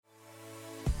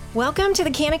Welcome to the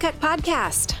Kanakuk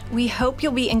Podcast. We hope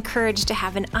you'll be encouraged to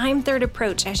have an I'm Third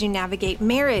approach as you navigate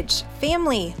marriage,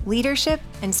 family, leadership,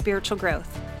 and spiritual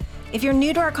growth. If you're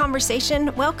new to our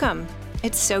conversation, welcome.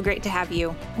 It's so great to have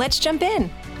you. Let's jump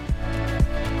in.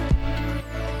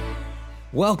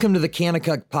 Welcome to the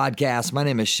Kanakuk Podcast. My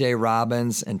name is Shay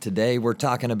Robbins, and today we're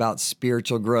talking about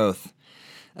spiritual growth.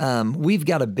 We've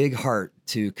got a big heart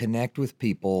to connect with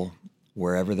people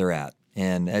wherever they're at.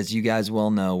 And as you guys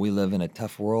well know, we live in a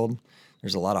tough world.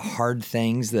 There's a lot of hard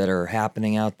things that are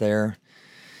happening out there.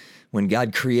 When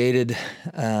God created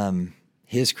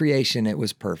His creation, it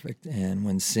was perfect. And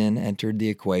when sin entered the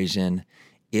equation,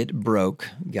 it broke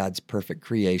God's perfect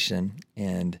creation.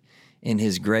 And in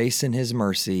His grace and His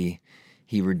mercy,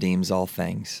 He redeems all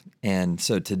things. And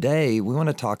so today we want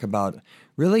to talk about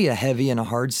really a heavy and a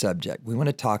hard subject. We want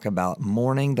to talk about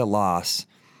mourning the loss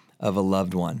of a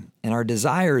loved one. And our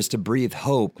desire is to breathe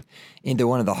hope into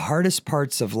one of the hardest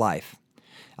parts of life.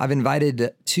 I've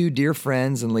invited two dear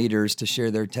friends and leaders to share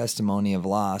their testimony of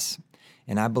loss,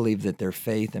 and I believe that their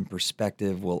faith and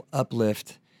perspective will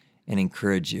uplift and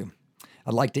encourage you.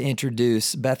 I'd like to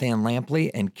introduce Beth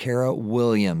Lampley and Kara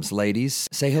Williams. Ladies,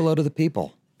 say hello to the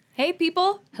people. Hey,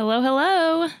 people. Hello,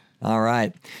 hello. All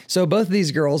right. So both of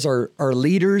these girls are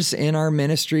leaders in our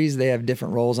ministries. They have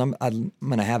different roles. I'm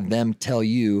going to have them tell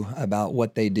you about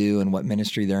what they do and what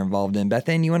ministry they're involved in. Beth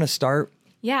Ann, you want to start?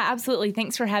 Yeah, absolutely.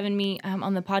 Thanks for having me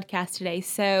on the podcast today.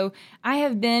 So I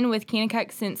have been with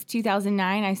Kanakuk since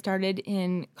 2009. I started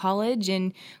in college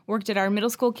and worked at our middle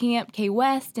school camp, K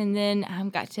West, and then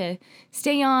got to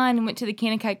stay on and went to the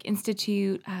Kanakuk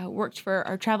Institute, worked for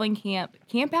our traveling camp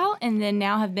out, and then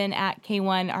now have been at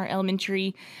K1, our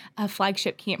elementary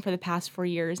flagship camp for the past 4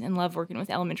 years, and love working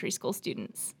with elementary school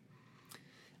students.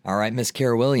 All right, Miss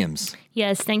Kara Williams.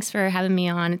 Yes, thanks for having me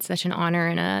on. It's such an honor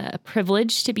and a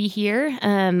privilege to be here.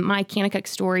 My Kanakuk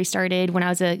story started when I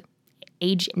was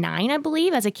age 9, I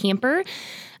believe, as a camper,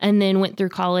 and then went through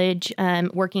college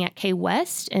working at K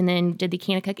West, and then did the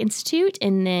Kanakuk Institute,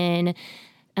 and then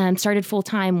started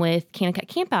full-time with Kanakuk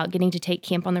Camp Out, getting to take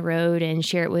camp on the road and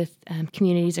share it with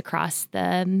communities across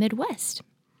the Midwest.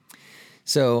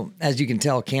 So as you can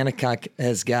tell, Kanakuk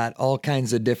has got all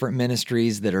kinds of different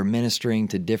ministries that are ministering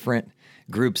to different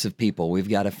groups of people. We've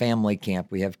got a family camp.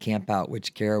 We have Camp Out,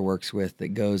 which Kara works with,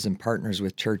 that goes and partners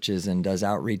with churches and does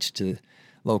outreach to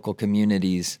local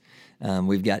communities.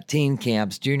 We've got teen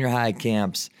camps, junior high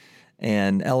camps,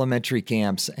 and elementary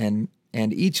camps. And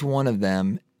each one of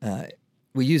them,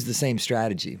 we use the same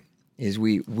strategy, is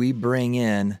we bring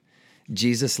in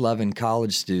Jesus-loving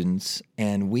college students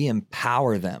and we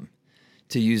empower them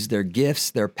to use their gifts,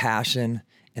 their passion,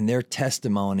 and their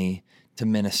testimony to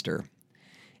minister.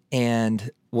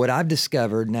 And what I've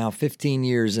discovered now 15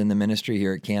 years in the ministry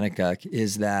here at Kanakuk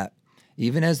is that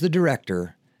even as the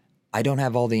director, I don't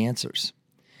have all the answers.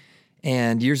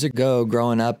 And years ago,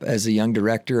 growing up as a young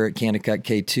director at Kanakuk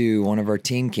K2, one of our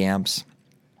teen camps,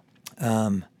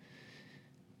 it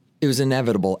was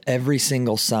inevitable. Every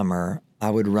single summer, I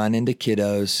would run into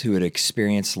kiddos who had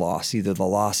experienced loss, either the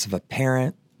loss of a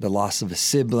parent, the loss of a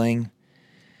sibling.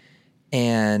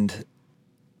 And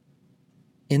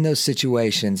in those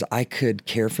situations, I could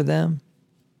care for them.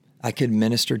 I could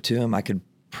minister to them. I could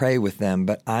pray with them,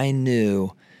 but I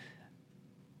knew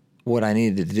what I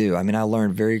needed to do. I mean, I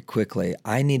learned very quickly,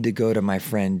 I need to go to my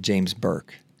friend James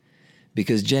Burke,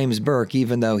 because James Burke,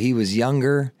 even though he was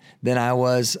younger than I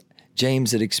was,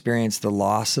 James had experienced the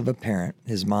loss of a parent.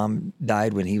 His mom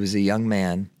died when he was a young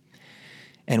man.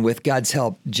 And with God's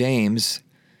help, James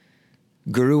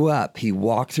grew up. He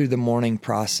walked through the mourning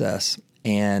process,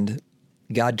 and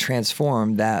God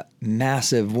transformed that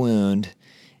massive wound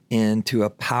into a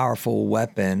powerful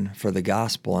weapon for the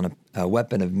gospel and a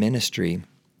weapon of ministry.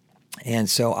 And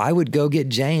so I would go get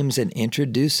James and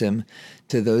introduce him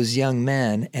to those young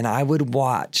men, and I would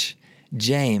watch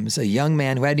James, a young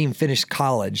man who hadn't even finished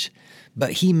college,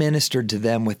 but he ministered to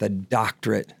them with a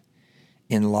doctorate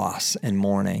in loss and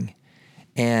mourning.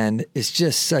 And it's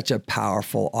just such a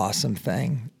powerful, awesome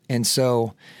thing. And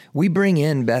so we bring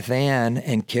in Beth Ann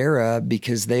and Kara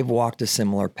because they've walked a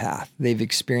similar path. They've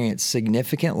experienced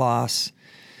significant loss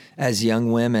as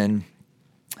young women.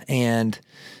 And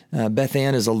Beth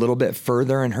Ann is a little bit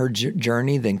further in her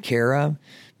journey than Kara,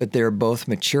 but they're both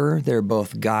mature, they're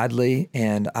both godly,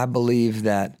 and I believe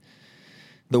that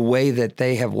the way that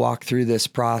they have walked through this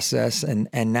process and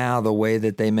now the way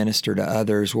that they minister to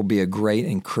others will be a great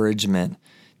encouragement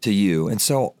to you. And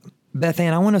so, Beth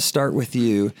Ann, I want to start with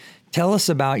you. Tell us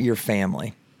about your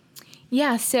family.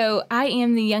 Yeah, so I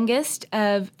am the youngest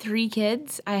of 3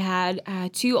 kids. I had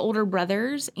 2 older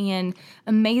brothers and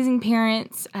amazing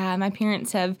parents. My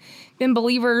parents have been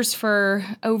believers for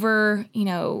over,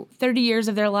 30 years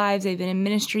of their lives. They've been in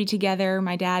ministry together.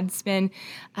 My dad's been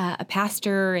a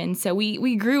pastor, and so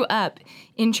we grew up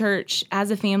in church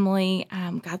as a family.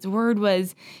 God's word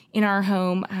was in our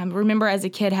home. I remember as a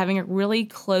kid having a really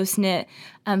close-knit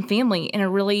family and a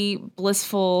really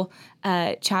blissful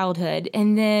childhood.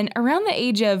 And then around the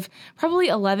age of probably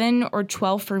 11 or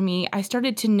 12 for me, I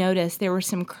started to notice there were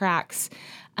some cracks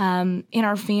in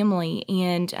our family,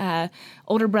 and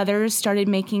older brothers started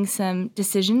making some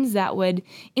decisions that would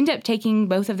end up taking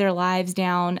both of their lives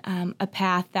down a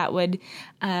path that would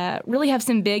really have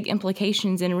some big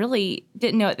implications, and really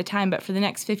didn't know at the time, but for the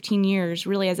next 15 years,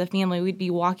 really as a family, we'd be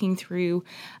walking through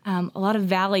a lot of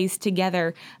valleys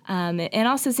together, and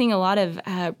also seeing a lot of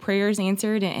prayers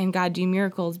answered and God do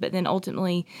miracles, but then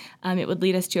ultimately it would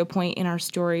lead us to a point in our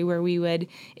story where we would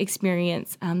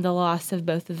experience the loss of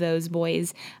both of those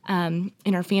boys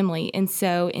in our family. And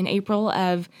so in April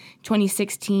of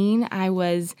 2016, I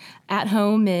was at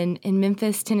home in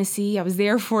Memphis, Tennessee. I was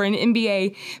there for an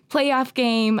NBA playoff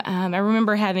game. I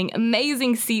remember having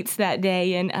amazing seats that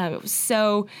day, and it was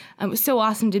so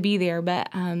awesome to be there. But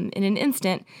in an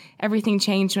instant, everything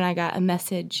changed when I got a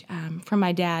message from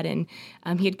my dad, and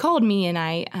he had called me, and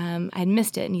I'd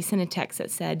missed it, and he sent a text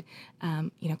that said,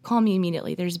 call me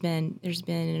immediately. There's been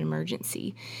an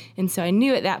emergency. And so I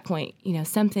knew at that point,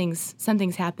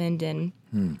 something's happened. And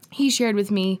he shared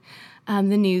with me the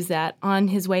news that on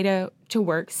his way to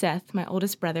work, Seth, my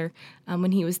oldest brother,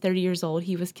 when he was 30 years old,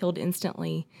 he was killed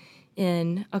instantly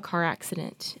in a car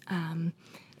accident.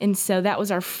 And so that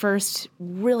was our first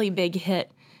really big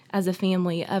hit as a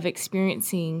family of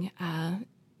experiencing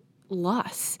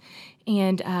loss.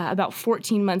 And about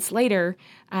 14 months later,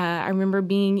 I remember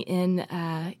being in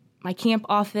my camp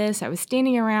office. I was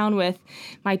standing around with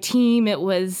my team. It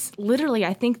was literally,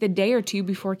 I think, the day or two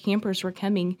before campers were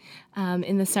coming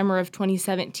in the summer of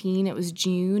 2017. It was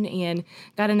June, and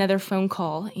got another phone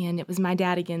call, and it was my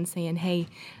dad again saying, hey,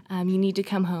 you need to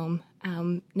come home.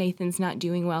 Nathan's not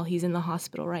doing well. He's in the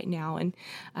hospital right now. And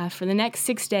for the next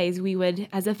 6 days, we would,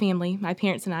 as a family, my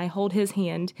parents and I, hold his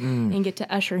hand and get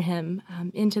to usher him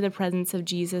into the presence of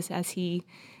Jesus as he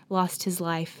lost his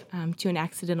life to an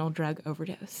accidental drug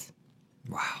overdose.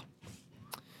 Wow.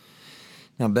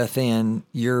 Now, Beth Ann,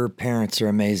 your parents are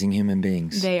amazing human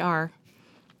beings. They are.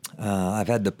 I've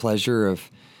had the pleasure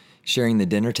of sharing the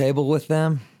dinner table with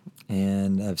them,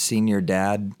 and I've seen your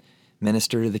dad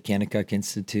minister to the Kanakuk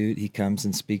Institute. He comes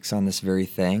and speaks on this very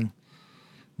thing,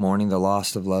 mourning the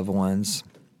loss of loved ones.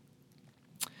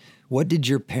 What did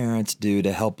your parents do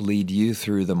to help lead you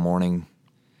through the mourning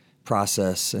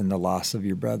process and the loss of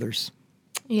your brothers?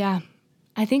 Yeah.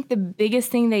 I think the biggest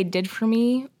thing they did for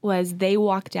me was they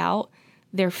walked out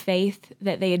their faith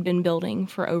that they had been building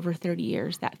for over 30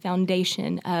 years, that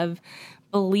foundation of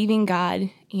believing God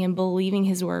and believing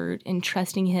his word and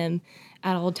trusting him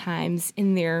at all times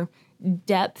in their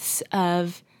depths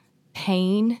of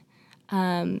pain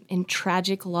and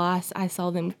tragic loss. I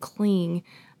saw them cling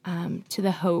to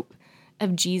the hope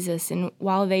of Jesus. And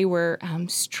while they were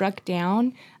struck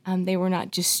down, they were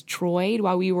not destroyed.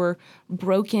 While we were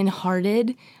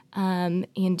brokenhearted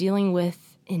and dealing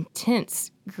with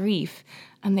intense grief,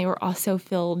 they were also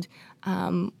filled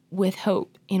with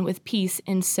hope and with peace.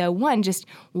 And so, just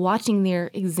watching their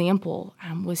example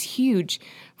was huge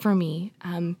for me.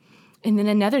 And then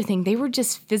another thing, they were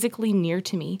just physically near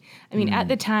to me. I mean, at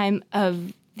the time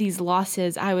of these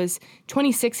losses, I was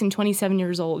 26 and 27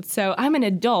 years old. So I'm an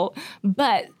adult,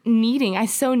 but I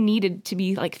so needed to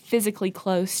be like physically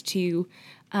close to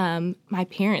my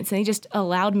parents. And they just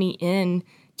allowed me in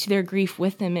to their grief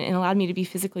with them and allowed me to be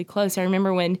physically close. I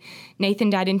remember when Nathan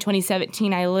died in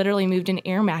 2017, I literally moved an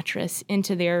air mattress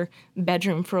into their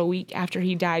bedroom for a week after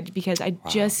he died because I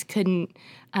just couldn't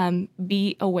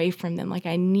be away from them. Like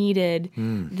I needed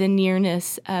the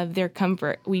nearness of their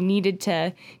comfort. We needed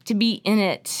to be in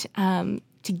it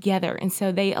together. And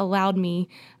so they allowed me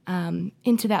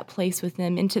into that place with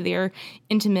them, into their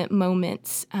intimate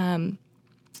moments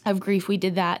of grief. We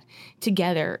did that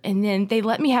together. And then they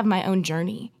let me have my own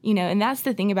journey, and that's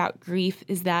the thing about grief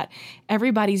is that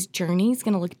everybody's journey is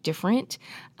going to look different.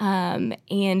 And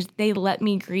they let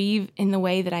me grieve in the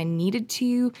way that I needed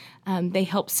to. They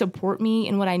helped support me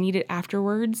in what I needed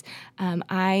afterwards.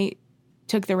 I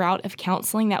took the route of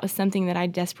counseling. That was something that I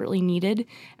desperately needed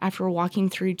after walking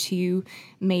through 2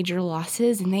 major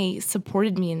losses, and they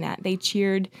supported me in that. They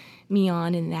cheered me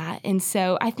on in that. And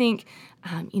so I think,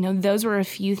 those were a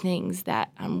few things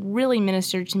that really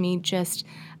ministered to me just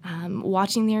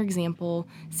watching their example,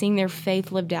 seeing their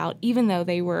faith lived out, even though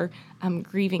they were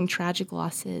grieving tragic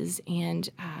losses, and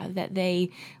that they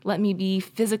let me be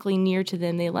physically near to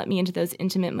them. They let me into those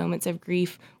intimate moments of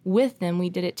grief with them. We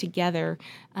did it together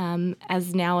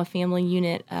as now a family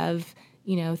unit of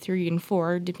 3 and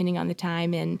 4, depending on the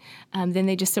time. And then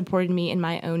they just supported me in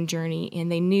my own journey.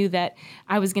 And they knew that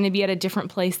I was going to be at a different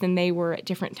place than they were at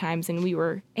different times. And we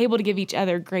were able to give each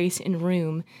other grace and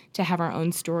room to have our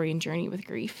own story and journey with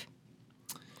grief.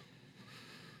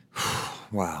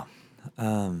 Wow.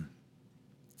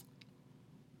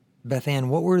 Beth Ann,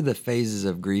 what were the phases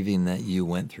of grieving that you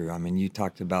went through? I mean, you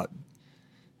talked about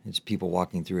it's people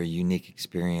walking through a unique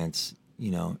experience,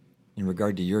 in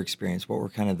regard to your experience, what were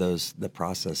kind of the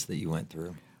process that you went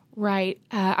through? Right.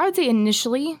 I would say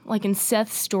initially, like in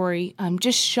Seth's story,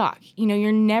 just shock.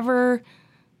 You're never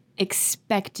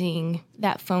expecting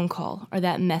that phone call or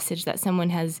that message that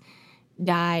someone has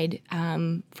died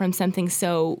from something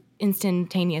so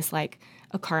instantaneous like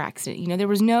a car accident. There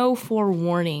was no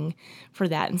forewarning for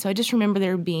that. And so I just remember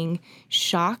there being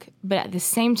shock. But at the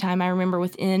same time, I remember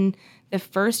within the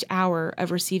first hour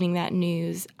of receiving that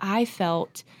news, I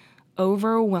felt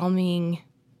overwhelming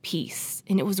peace.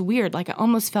 And it was weird. Like I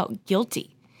almost felt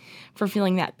guilty for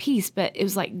feeling that peace, but it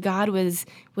was like God was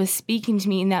speaking to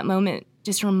me in that moment,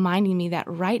 just reminding me that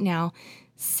right now,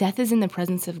 Seth is in the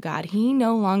presence of God. He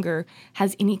no longer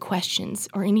has any questions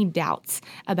or any doubts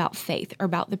about faith or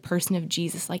about the person of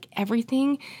Jesus. Like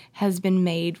everything has been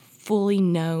made fully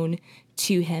known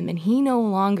to him, and he no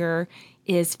longer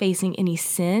is facing any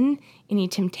sin, any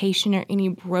temptation, or any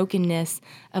brokenness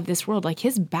of this world. Like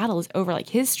his battle is over, like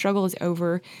his struggle is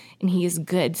over, and he is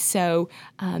good. So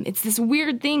it's this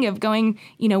weird thing of going,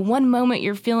 one moment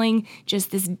you're feeling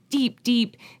just this deep,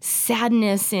 deep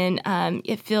sadness, and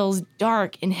it feels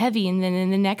dark and heavy. And then in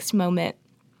the next moment,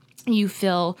 you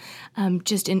feel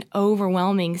just an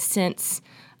overwhelming sense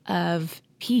of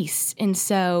peace. And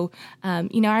so, I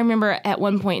remember at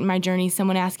one point in my journey,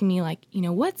 someone asking me like,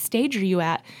 what stage are you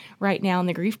at right now in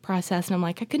the grief process? And I'm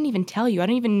like, I couldn't even tell you. I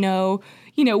don't even know,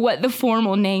 what the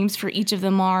formal names for each of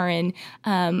them are. And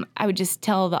I would just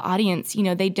tell the audience,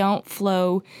 they don't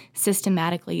flow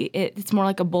systematically. It's more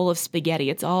like a bowl of spaghetti.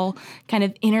 It's all kind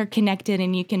of interconnected,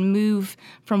 and you can move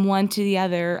from one to the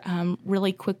other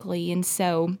really quickly. And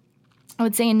so I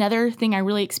would say another thing I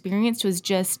really experienced was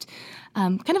just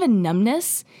kind of a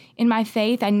numbness in my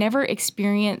faith. I never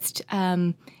experienced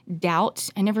doubt.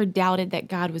 I never doubted that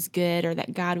God was good or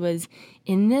that God was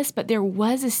in this, but there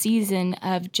was a season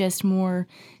of just more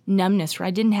numbness where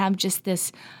I didn't have just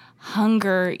this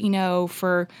hunger,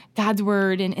 for God's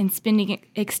word and spending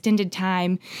extended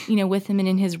time, with him and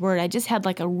in his word. I just had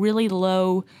like a really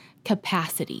low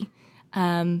capacity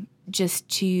just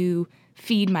to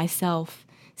feed myself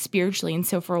spiritually. And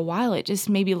so for a while, it just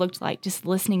maybe looked like just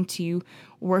listening to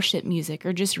worship music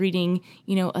or just reading,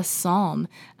 a psalm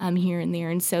here and there.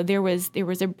 And so there was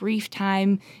a brief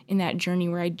time in that journey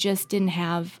where I just didn't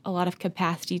have a lot of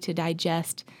capacity to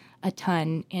digest a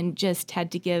ton, and just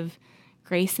had to give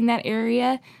grace in that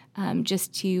area,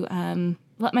 just to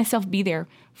let myself be there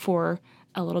for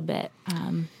a little bit.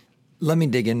 Let me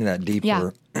dig into that deeper.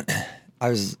 Yeah. I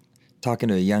was talking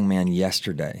to a young man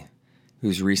yesterday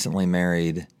who's recently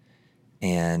married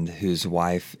and whose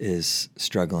wife is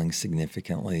struggling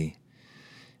significantly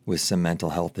with some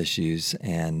mental health issues,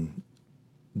 and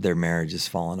their marriage is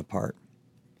falling apart.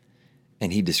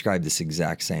 And he described this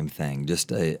exact same thing,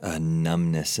 just a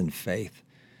numbness in faith.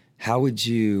 How would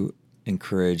you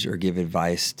encourage or give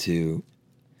advice to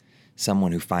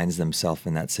someone who finds themselves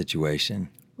in that situation?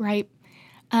 Right.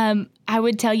 I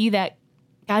would tell you that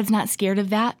God's not scared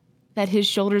of that his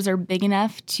shoulders are big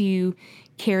enough to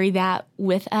carry that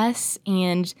with us,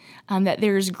 and that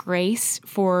there's grace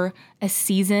for a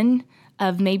season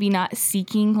of maybe not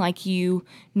seeking like you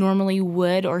normally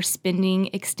would, or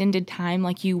spending extended time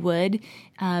like you would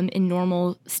in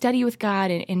normal study with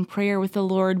God and in prayer with the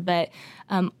Lord. But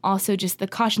also just the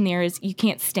caution there is you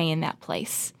can't stay in that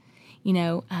place.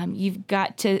 You've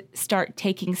got to start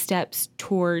taking steps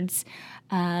towards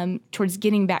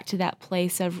getting back to that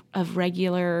place of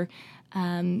regular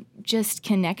just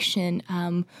connection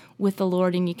with the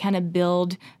Lord, and you kind of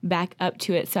build back up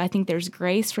to it. So I think there's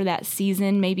grace for that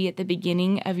season, maybe at the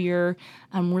beginning of your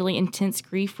really intense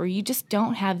grief where you just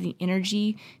don't have the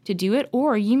energy to do it,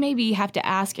 or you maybe have to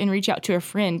ask and reach out to a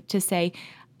friend to say,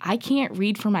 I can't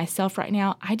read for myself right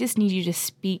now. I just need you to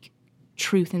speak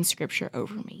truth in Scripture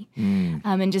over me.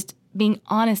 And just being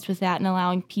honest with that and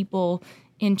allowing people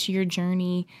into your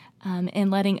journey,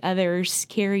 and letting others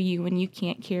carry you when you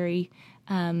can't carry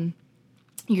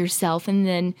yourself. And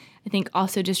then I think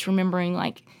also just remembering,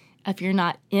 like, if you're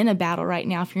not in a battle right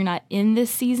now, if you're not in this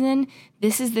season,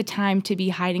 this is the time to be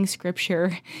hiding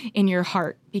scripture in your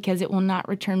heart, because it will not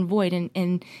return void.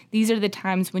 And these are the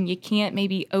times when you can't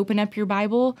maybe open up your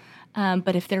Bible,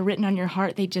 but if they're written on your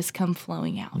heart, they just come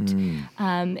flowing out.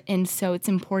 And so it's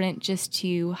important just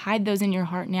to hide those in your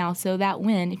heart now, so that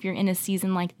when, if you're in a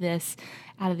season like this,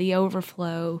 out of the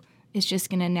overflow, it's just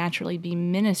going to naturally be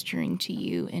ministering to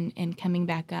you and coming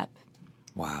back up.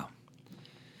 Wow.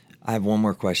 I have one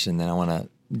more question, then I want to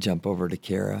jump over to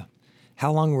Kara.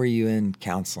 How long were you in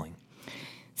counseling?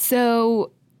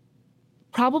 So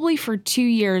probably for 2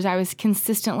 years, I was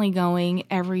consistently going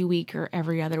every week or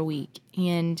every other week.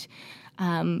 And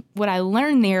what I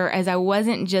learned there is I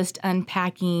wasn't just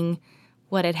unpacking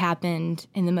what had happened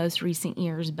in the most recent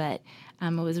years, but I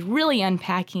was really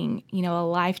unpacking, a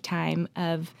lifetime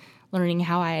of learning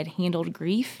how I had handled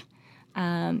grief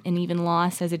and even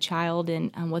loss as a child,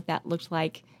 and what that looked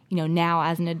like now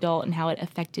as an adult, and how it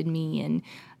affected me.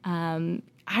 And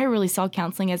I really saw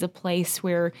counseling as a place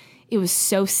where it was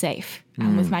so safe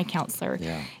with my counselor.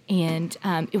 Yeah. And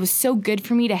it was so good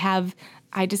for me to have,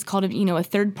 I just called him, a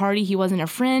third party. He wasn't a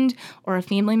friend or a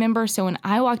family member. So when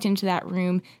I walked into that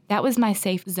room, that was my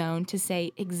safe zone to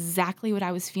say exactly what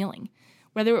I was feeling,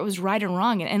 whether it was right or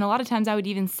wrong. And a lot of times I would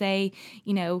even say,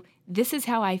 this is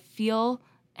how I feel,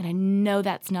 and I know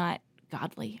that's not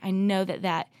godly. I know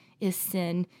that is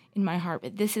sin in my heart,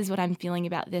 but this is what I'm feeling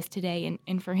about this today.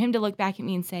 And for him to look back at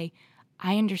me and say,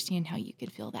 I understand how you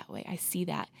could feel that way. I see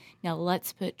that. Now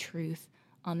let's put truth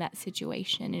on that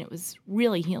situation. And it was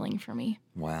really healing for me.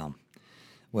 Wow.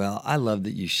 Well, I love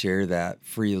that you share that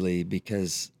freely,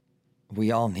 because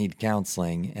we all need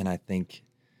counseling. And I think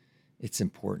it's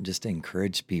important just to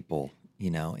encourage people,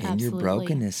 in Absolutely. your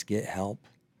brokenness, get help.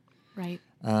 Right.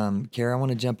 Kara, I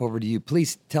want to jump over to you.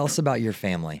 Please tell us about your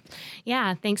family.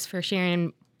 Yeah, thanks for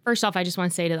sharing. First off, I just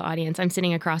want to say to the audience, I'm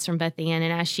sitting across from Beth Ann,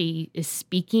 and as she is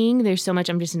speaking, there's so much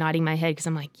I'm just nodding my head, because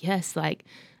I'm like, yes, like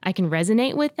I can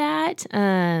resonate with that.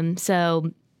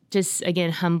 So just,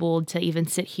 again, humbled to even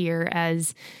sit here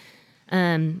as,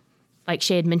 like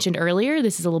Shay had mentioned earlier,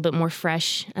 this is a little bit more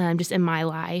fresh just in my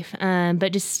life.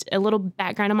 But just a little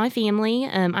background on my family.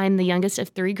 I'm the youngest of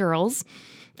 3 girls.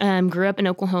 Grew up in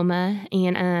Oklahoma,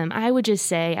 and I would just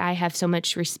say I have so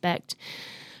much respect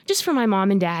just for my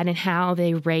mom and dad and how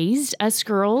they raised us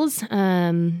girls.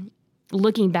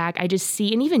 Looking back, I just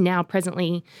see, and even now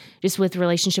presently, just with the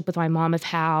relationship with my mom, of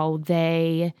how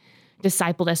they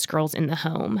discipled us girls in the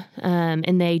home.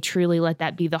 And they truly let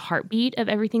that be the heartbeat of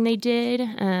everything they did,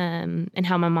 and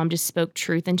how my mom just spoke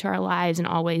truth into our lives and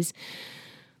always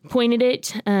pointed it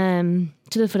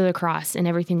to the foot of the cross in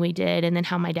everything we did. And then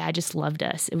how my dad just loved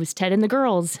us. It was Ted and the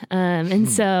girls. And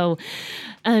so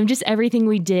just everything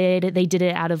we did, they did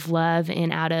it out of love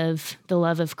and out of the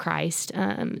love of Christ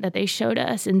that they showed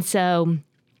us. And so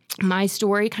my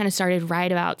story kind of started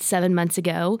right about 7 months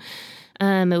ago.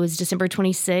 It was December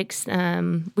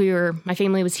 26th. My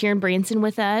family was here in Branson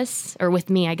with us, or with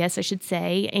me, I guess I should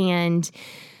say. And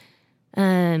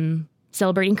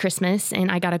celebrating Christmas,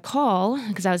 and I got a call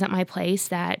because I was at my place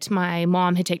that my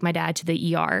mom had taken my dad to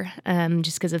the ER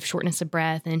just because of shortness of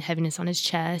breath and heaviness on his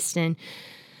chest. And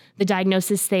the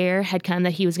diagnosis there had come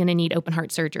that he was going to need open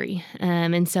heart surgery.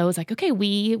 And so I was like, okay,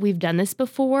 we've done this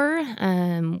before.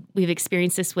 We've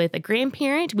experienced this with a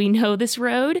grandparent. We know this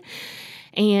road.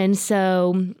 And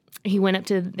so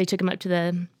they took him up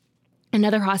to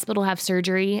another hospital, have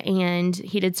surgery, and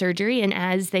he did surgery. And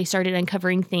as they started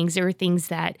uncovering things, there were things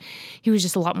that he was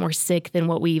just a lot more sick than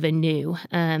what we even knew.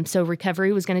 So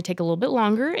recovery was going to take a little bit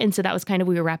longer. And so that was kind of,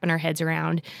 we were wrapping our heads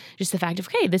around just the fact of,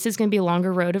 okay, this is going to be a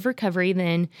longer road of recovery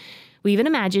than we even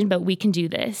imagined, but we can do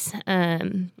this.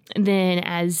 And then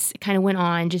as it kind of went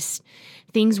on, just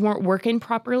things weren't working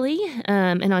properly.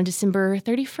 And on December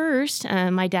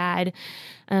 31st, my dad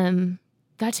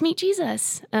got to meet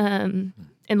Jesus.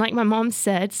 And like my mom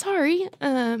said, sorry,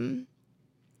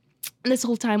 this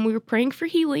whole time we were praying for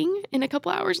healing. And a couple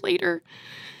hours later,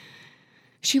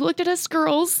 she looked at us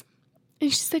girls and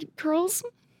she said, girls,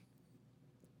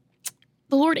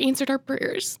 the Lord answered our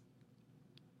prayers.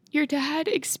 Your dad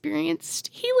experienced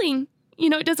healing.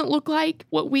 It doesn't look like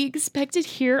what we expected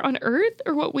here on earth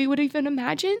or what we would even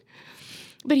imagine,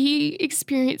 but he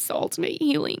experienced the ultimate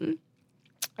healing.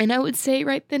 And I would say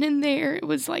right then and there, it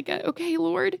was like, okay,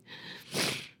 Lord,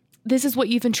 this is what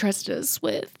you've entrusted us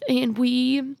with. And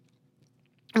we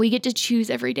get to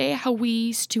choose every day how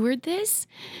we steward this.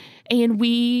 And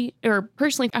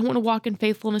personally, I want to walk in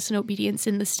faithfulness and obedience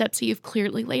in the steps that you've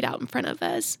clearly laid out in front of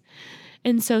us.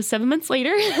 And so 7 months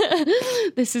later,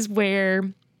 this is where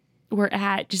we're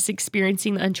at, just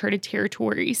experiencing the uncharted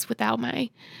territories without my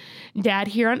dad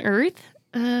here on earth,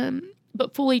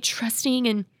 but fully trusting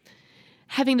and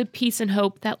having the peace and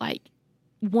hope that, like,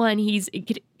 one, he's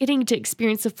getting to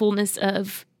experience the fullness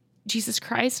of Jesus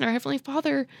Christ and our Heavenly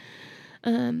Father,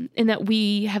 and that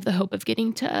we have the hope of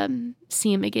getting to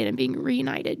see him again and being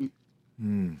reunited.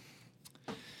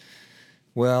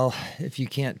 Well, if you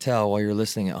can't tell while you're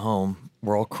listening at home,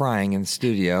 we're all crying in the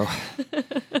studio.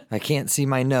 I can't see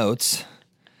my notes.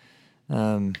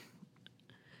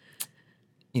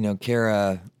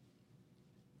 Kara,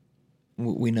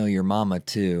 we know your mama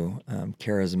too.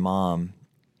 Kara's mom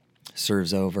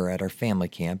serves over at our family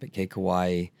camp at K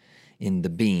Kauai in the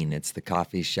Bean. It's the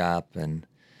coffee shop, and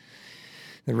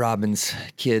the Robbins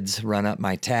kids run up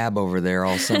my tab over there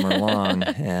all summer long,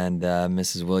 and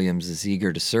Mrs. Williams is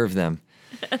eager to serve them.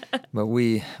 But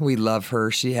we love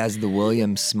her. She has the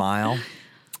Williams smile,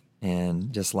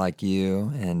 and just like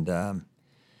you. And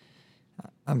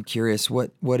I'm curious,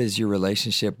 what has your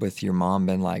relationship with your mom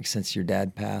been like since your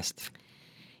dad passed?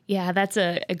 Yeah, that's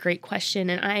a great question.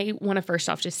 And I want to first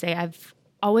off just say I've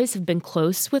always have been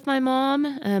close with my mom.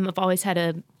 I've always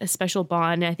had a special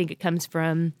bond. I think it comes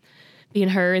from being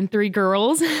her and three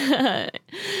girls.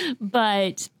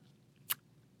 But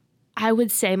I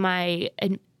would say my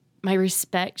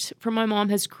respect for my mom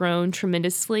has grown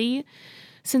tremendously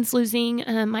since losing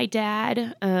my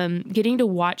dad. Getting to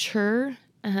watch her,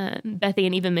 Beth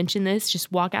Ann even mentioned this,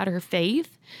 just walk out her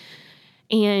faith.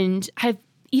 And I've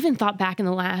even thought back in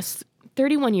the last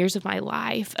 31 years of my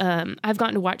life, I've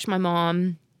gotten to watch my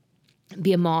mom,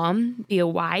 be a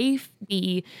wife,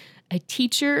 be a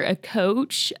teacher, a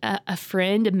coach, a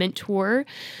friend, a mentor.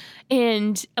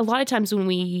 And a lot of times when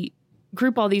we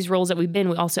group all these roles that we've been,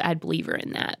 we also add believer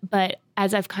in that. But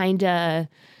as I've kind of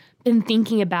been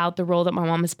thinking about the role that my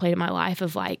mom has played in my life,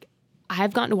 of like,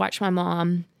 I've gotten to watch my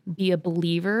mom be a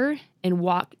believer and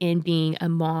walk in being a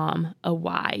mom, a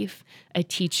wife, a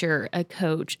teacher, a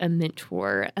coach, a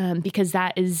mentor, because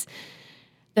that is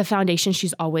the foundation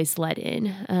she's always led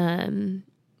in.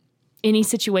 Any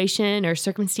situation or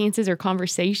circumstances or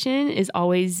conversation is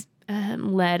always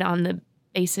led on the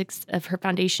basics of her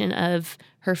foundation of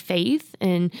her faith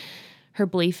and her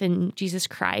belief in Jesus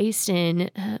Christ.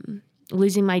 And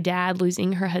losing my dad,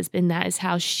 losing her husband, that is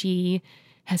how she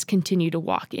has continued to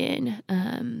walk in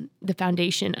the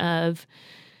foundation of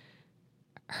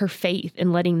her faith,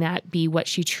 and letting that be what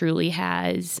she truly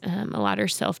has allowed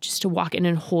herself just to walk in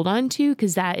and hold on to,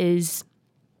 because that is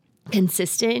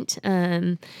consistent.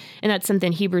 And that's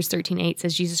something Hebrews 13:8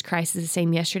 says, Jesus Christ is the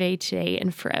same yesterday, today,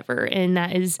 and forever. And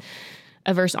that is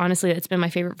a verse, honestly, that's been my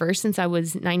favorite verse since I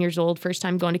was 9 years old, first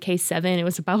time going to K7. It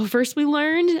was a Bible verse we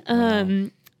learned. Wow.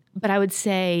 But I would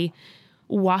say,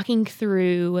 walking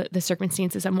through the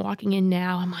circumstances I'm walking in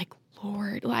now, I'm like,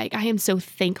 Lord, like, I am so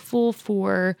thankful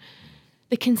for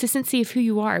the consistency of who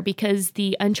you are, because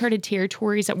the uncharted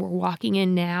territories that we're walking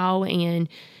in now and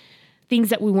things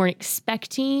that we weren't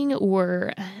expecting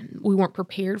or we weren't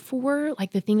prepared for,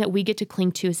 like, the thing that we get to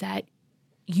cling to is that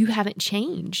you haven't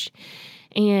changed.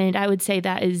 And I would say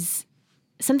that is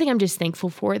something I'm just thankful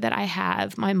for, that I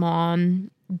have my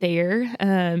mom there,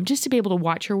 just to be able to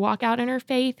watch her walk out in her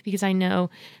faith, because I know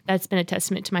that's been a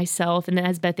testament to myself. And then,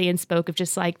 as Beth Ann spoke of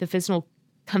just like the physical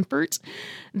comfort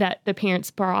that the parents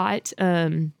brought,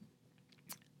 I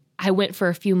went for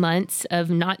a few months of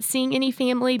not seeing any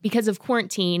family because of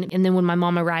quarantine. And then when my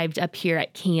mom arrived up here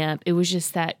at camp, it was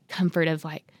just that comfort of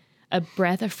like a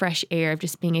breath of fresh air, of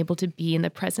just being able to be in the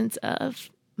presence of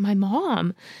my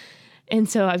mom. And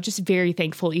so I'm just very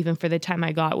thankful even for the time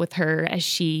I got with her, as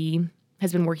she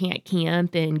has been working at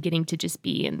camp, and getting to just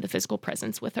be in the physical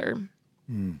presence with her.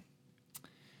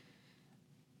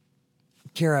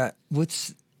 Kara,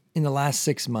 what's in the last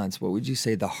 6 months, what would you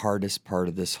say the hardest part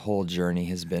of this whole journey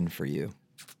has been for you?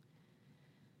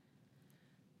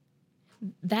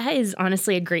 That is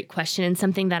honestly a great question, and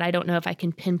something that I don't know if I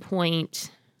can pinpoint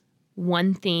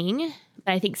one thing,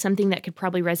 but I think something that could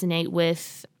probably resonate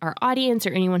with our audience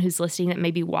or anyone who's listening that may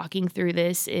be walking through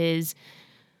this is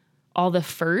all the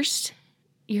first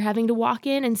you're having to walk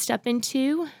in and step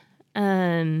into.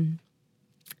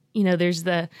 There's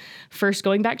the first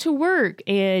going back to work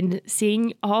and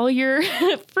seeing all your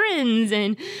friends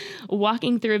and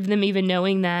walking through them, even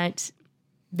knowing that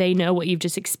they know what you've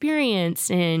just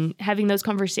experienced, and having those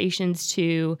conversations,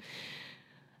 to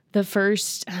the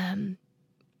first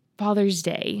Father's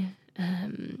Day.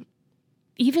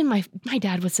 Even my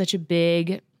dad was such a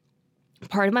big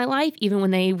part of my life, even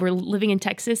when they were living in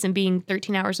Texas and being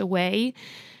 13 hours away.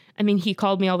 I mean, he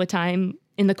called me all the time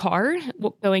in the car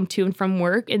going to and from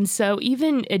work. And so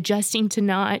even adjusting to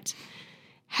not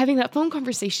having that phone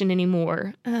conversation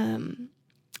anymore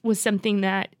was something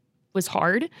that was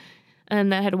hard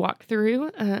that I had to walk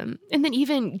through. And then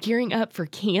even gearing up for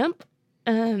camp,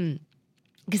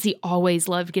 because he always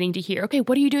loved getting to hear, okay,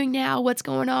 what are you doing now? What's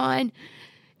going on?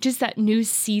 Just that new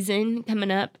season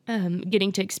coming up,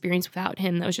 getting to experience without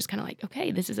him, that was just kind of like,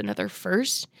 okay, this is another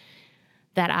first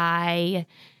that I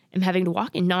am having to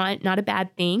walk in. Not a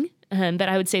bad thing, but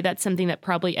I would say that's something that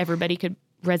probably everybody could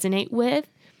resonate with,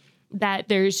 that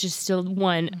there's just still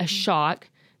a shock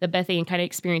that Beth Ann kind of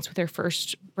experienced with her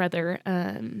first brother,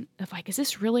 of like, is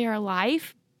this really our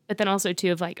life? But then also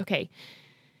too of like, okay,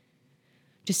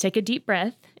 just take a deep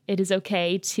breath. It is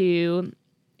okay to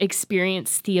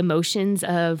experience the emotions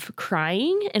of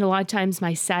crying. And a lot of times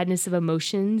my sadness of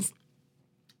emotions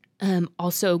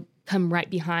also come right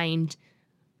behind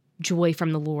joy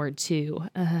from the Lord too.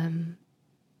 And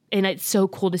it's so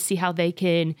cool to see how they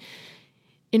can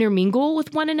intermingle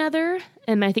with one another.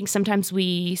 And I think sometimes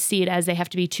we see it as they have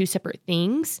to be two separate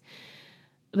things,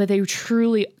 but they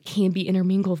truly can be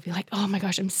intermingled. Be like, oh my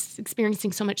gosh, I'm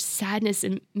experiencing so much sadness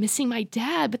and missing my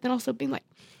dad, but then also being like,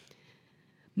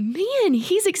 man,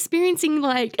 he's experiencing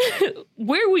like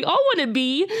where we all want to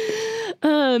be.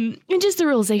 And just the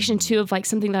realization too of like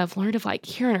something that I've learned of like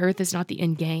here on earth is not the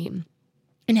end game,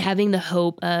 and having the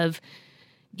hope of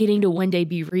getting to one day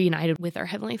be reunited with our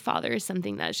Heavenly Father is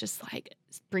something that's just like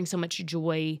brings so much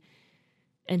joy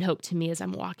and hope to me as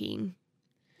I'm walking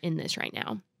in this right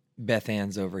now. Beth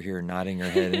Ann's over here nodding her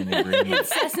head in agreement.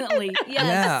 Incessantly, yes.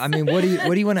 Yeah, I mean, what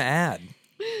do you want to add?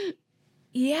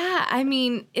 Yeah, I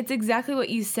mean, it's exactly what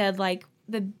you said. Like,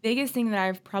 the biggest thing that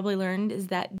I've probably learned is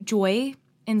that joy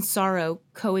and sorrow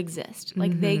coexist.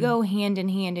 Like, they go hand in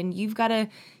hand, and you've got to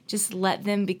just let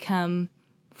them become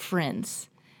friends.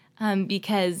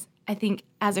 Because I think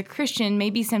as a Christian,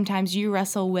 maybe sometimes you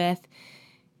wrestle with,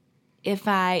 if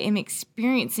I am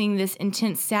experiencing this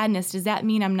intense sadness, does that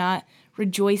mean I'm not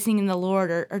rejoicing in the Lord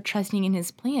or trusting in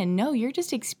his plan? No, you're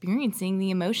just experiencing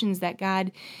the emotions that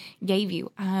God gave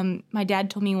you. My dad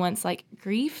told me once, like,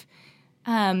 grief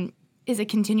is a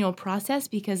continual process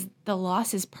because the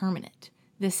loss is permanent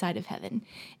this side of heaven.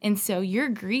 And so your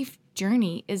grief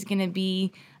journey is going to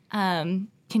be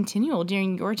continual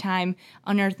during your time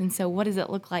on earth. And so what does it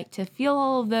look like to feel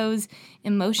all of those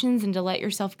emotions and to let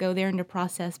yourself go there and to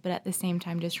process, but at the same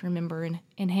time just remember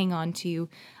and hang on to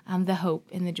the hope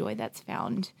and the joy that's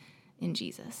found in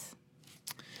Jesus.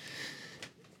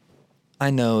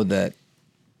 I know that,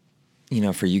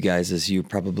 for you guys, as you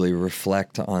probably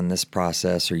reflect on this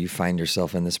process or you find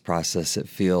yourself in this process, it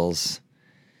feels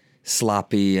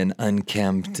sloppy and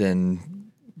unkempt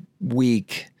and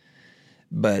weak.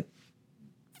 But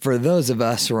for those of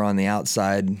us who are on the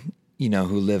outside,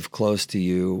 who live close to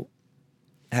you,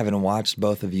 having watched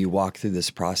both of you walk through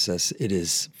this process, it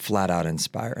is flat out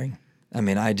inspiring. I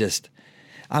mean,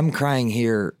 I'm crying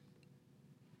here,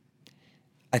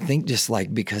 I think just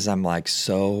like because I'm like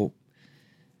so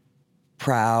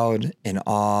proud and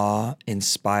awe,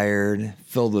 inspired,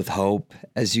 filled with hope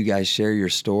as you guys share your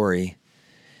story.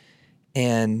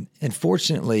 And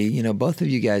fortunately, both of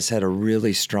you guys had a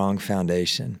really strong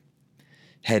foundation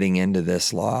heading into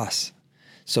this loss.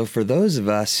 So for those of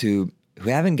us who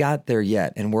haven't got there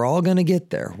yet, and we're all going to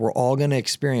get there, we're all going to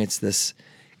experience this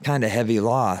kind of heavy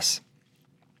loss,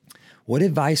 what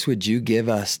advice would you give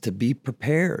us to be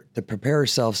prepared, to prepare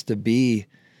ourselves to be,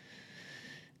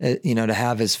 to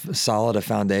have as solid a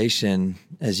foundation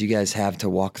as you guys have to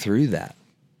walk through that?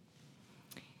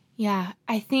 Yeah,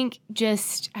 I think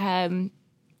just,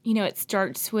 it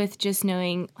starts with just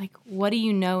knowing, like, what do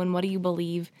you know and what do you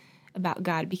believe about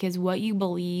God? Because what you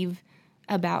believe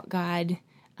about God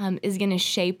is going to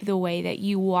shape the way that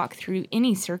you walk through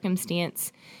any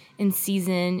circumstance and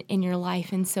season in your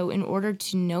life. And so in order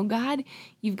to know God,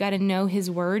 you've got to know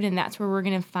his word, and that's where we're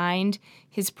going to find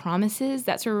his promises.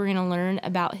 That's where we're going to learn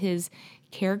about his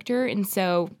character. And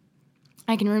so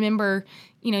I can remember,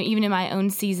 even in my own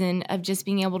season of just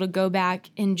being able to go back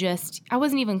and I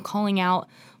wasn't even calling out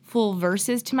full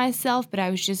verses to myself, but I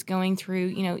was just going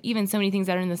through, even so many things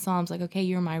that are in the Psalms, like, okay,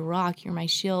 you're my rock, you're my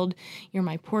shield, you're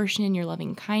my portion, your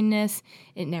loving kindness,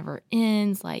 it never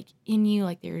ends, like in you,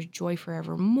 like there's joy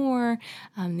forevermore.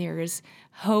 There's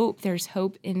hope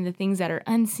in the things that are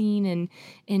unseen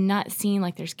and not seen,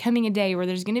 like there's coming a day where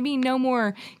there's going to be no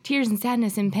more tears and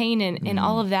sadness and pain. And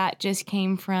all of that just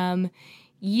came from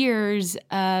years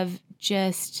of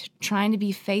just trying to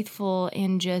be faithful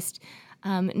and just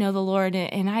know the Lord.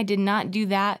 And I did not do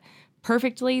that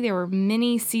perfectly. There were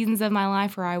many seasons of my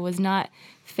life where I was not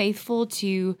faithful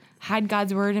to hide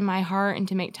God's word in my heart and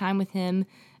to make time with him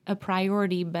a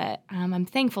priority, but I'm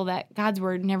thankful that God's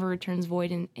word never returns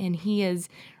void, and he has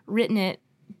written it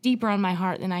deeper on my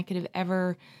heart than I could have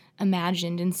ever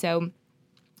imagined. And so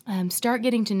start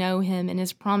getting to know him and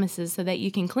his promises so that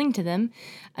you can cling to them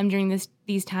during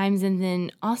these times. And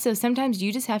then also sometimes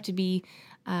you just have to be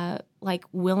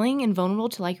willing and vulnerable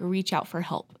to reach out for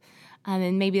help.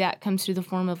 And maybe that comes through the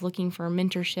form of looking for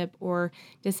mentorship or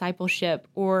discipleship,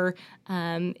 or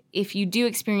if you do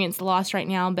experience loss right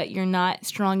now, but you're not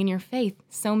strong in your faith.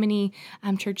 So many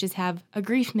churches have a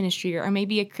grief ministry, or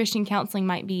maybe a Christian counseling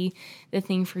might be the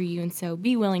thing for you. And so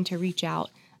be willing to reach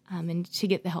out and to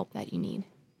get the help that you need.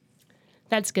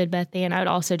 That's good, Beth. And I would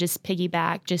also just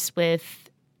piggyback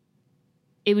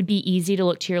it would be easy to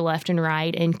look to your left and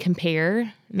right and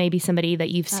compare maybe somebody that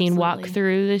you've seen walk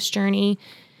through this journey.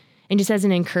 And just as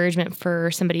an encouragement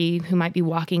for somebody who might be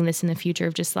walking this in the future,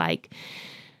 of just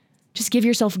give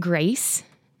yourself grace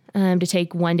to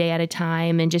take one day at a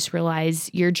time, and just realize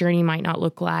your journey might not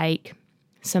look like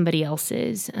somebody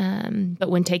else's. But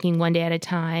when taking one day at a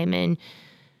time and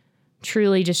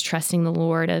truly just trusting the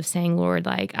Lord, of saying, Lord,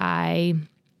 I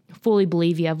fully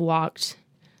believe you have walked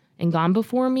and gone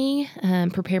before me,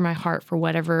 prepare my heart for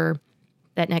whatever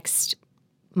that next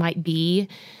might be.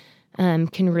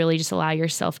 Can really just allow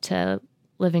yourself to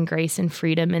live in grace and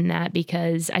freedom in that,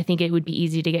 because I think it would be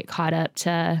easy to get caught up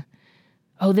to,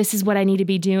 oh, this is what I need to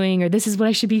be doing, or this is what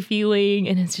I should be feeling.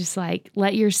 And it's just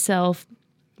let yourself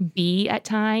be at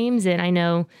times. And I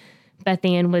know Beth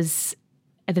Ann was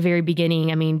at the very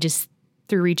beginning, just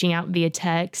through reaching out via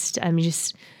text,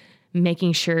 just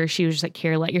making sure she was just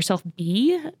Kara, let yourself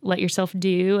be, let yourself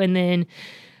do. And then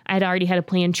I'd already had a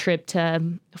planned trip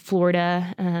to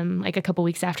Florida, a couple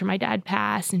weeks after my dad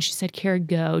passed. And she said, Kara,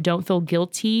 go. Don't feel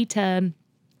guilty to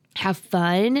have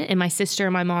fun. And my sister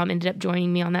and my mom ended up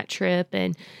joining me on that trip.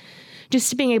 And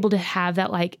just being able to have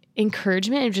that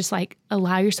encouragement of just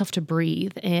allow yourself to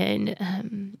breathe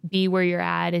and be where you're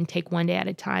at and take one day at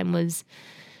a time was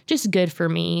just good for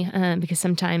me, because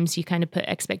sometimes you kind of put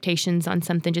expectations on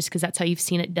something just because that's how you've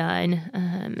seen it done.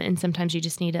 And sometimes you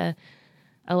just need to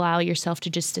allow yourself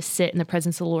to sit in the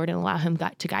presence of the Lord and allow him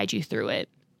to guide you through it.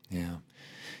 Yeah.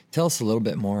 Tell us a little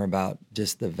bit more about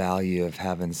just the value of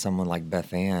having someone like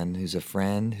Beth Ann, who's a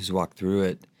friend, who's walked through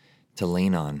it, to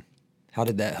lean on. How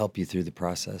did that help you through the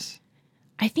process?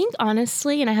 I think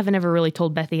honestly, and I haven't ever really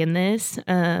told Beth Ann this,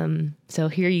 so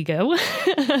here you go.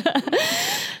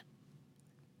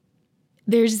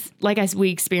 There's, as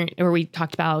we experienced, or we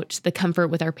talked about the comfort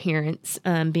with our parents,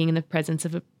 being in the presence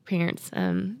of parents.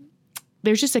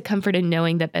 There's just a comfort in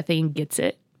knowing that Beth Ann gets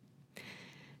it.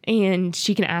 And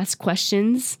she can ask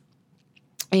questions.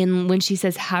 And when she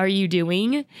says, how are you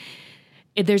doing?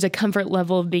 There's a comfort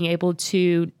level of being able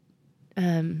to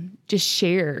just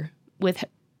share with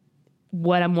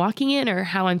what I'm walking in or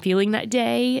how I'm feeling that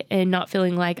day, and not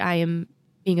feeling like I am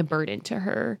being a burden to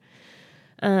her.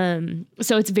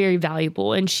 So it's very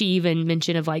valuable. And she even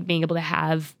mentioned of being able to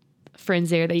have friends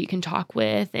there that you can talk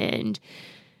with. And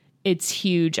it's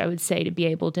huge, I would say, to be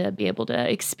able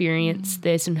to experience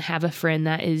this and have a friend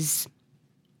that is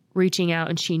reaching out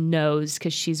and she knows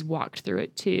because she's walked through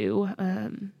it too.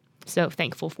 So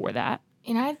thankful for that.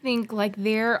 And I think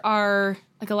there are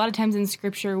a lot of times in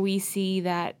scripture we see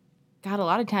that God a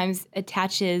lot of times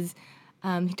attaches,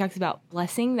 he talks about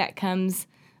blessing that comes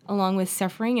along with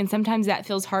suffering. And sometimes that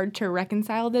feels hard to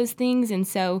reconcile those things. And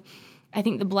so I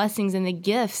think the blessings and the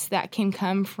gifts that can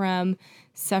come from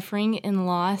suffering and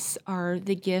loss are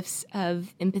the gifts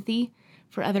of empathy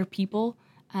for other people.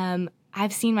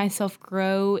 I've seen myself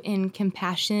grow in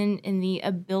compassion and the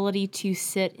ability to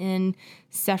sit in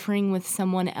suffering with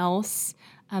someone else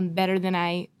better than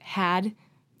I had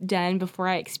done before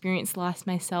I experienced loss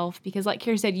myself. Because like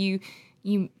Kara said,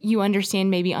 you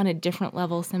understand maybe on a different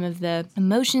level some of the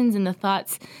emotions and the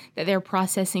thoughts that they're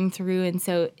processing through. And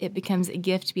so it becomes a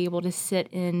gift to be able to sit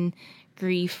in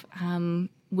grief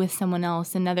with someone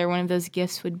else. Another one of those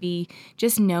gifts would be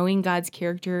just knowing God's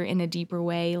character in a deeper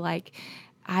way.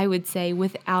 I would say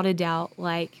without a doubt,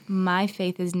 my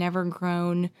faith has never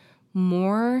grown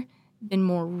more, been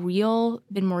more real,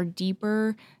 been more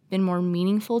deeper, been more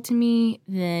meaningful to me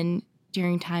than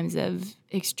during times of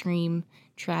extreme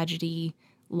tragedy,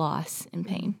 loss, and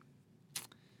pain.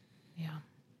 Yeah.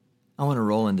 I want to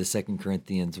roll into 2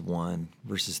 Corinthians 1,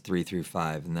 verses 3 through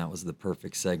 5, and that was the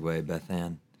perfect segue, Beth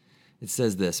Ann. It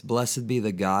says this: "Blessed be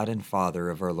the God and Father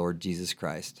of our Lord Jesus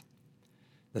Christ,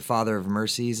 the Father of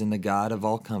mercies and the God of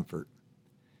all comfort,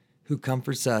 who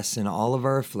comforts us in all of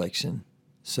our affliction,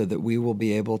 so that we will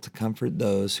be able to comfort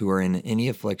those who are in any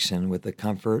affliction with the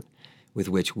comfort with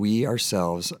which we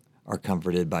ourselves are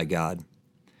comforted by God.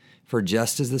 For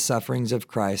just as the sufferings of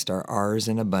Christ are ours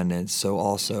in abundance, so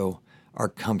also our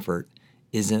comfort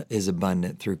is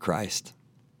abundant through Christ.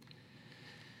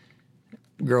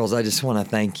 Girls, I just want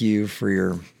to thank you for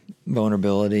your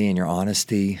vulnerability and your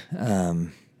honesty.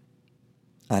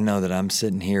 I know that I'm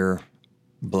sitting here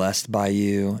blessed by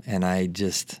you, and I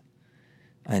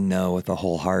know with a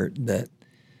whole heart that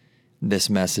this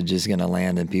message is going to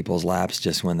land in people's laps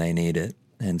just when they need it.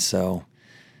 And so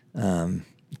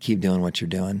keep doing what you're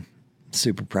doing.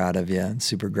 Super proud of you and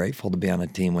super grateful to be on a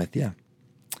team with you.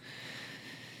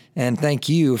 And thank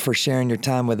you for sharing your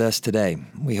time with us today.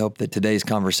 We hope that today's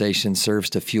conversation serves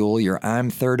to fuel your I'm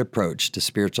Third approach to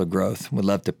spiritual growth. We'd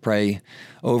love to pray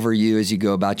over you as you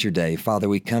go about your day. Father,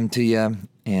 we come to you,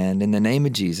 and in the name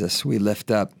of Jesus, we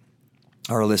lift up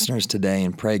our listeners today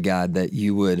and pray, God, that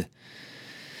you would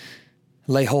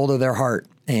lay hold of their heart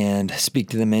and speak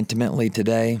to them intimately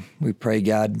today. We pray,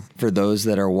 God, for those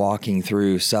that are walking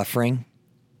through suffering,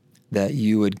 that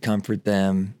you would comfort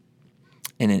them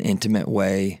in an intimate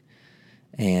way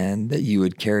and that you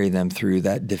would carry them through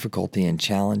that difficulty and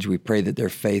challenge. We pray that their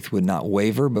faith would not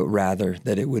waver, but rather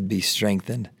that it would be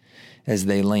strengthened as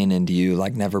they lean into you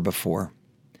like never before.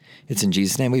 It's in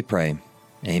Jesus' name we pray.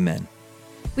 Amen.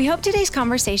 We hope today's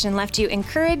conversation left you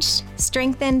encouraged,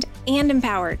 strengthened, and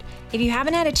empowered. If you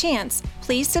haven't had a chance,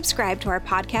 please subscribe to our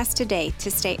podcast today to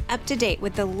stay up to date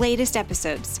with the latest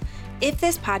episodes. If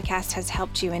this podcast has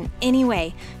helped you in any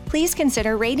way, please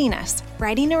consider rating us,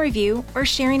 writing a review, or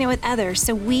sharing it with others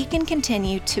so we can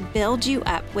continue to build you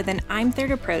up with an I'm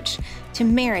Third approach to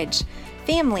marriage,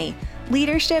 family,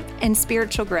 leadership, and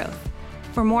spiritual growth.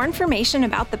 For more information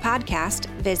about the podcast,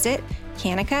 visit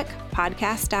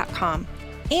kanakukpodcast.com.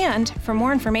 And for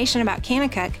more information about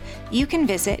Kanakuk, you can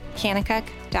visit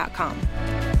kanakuk.com.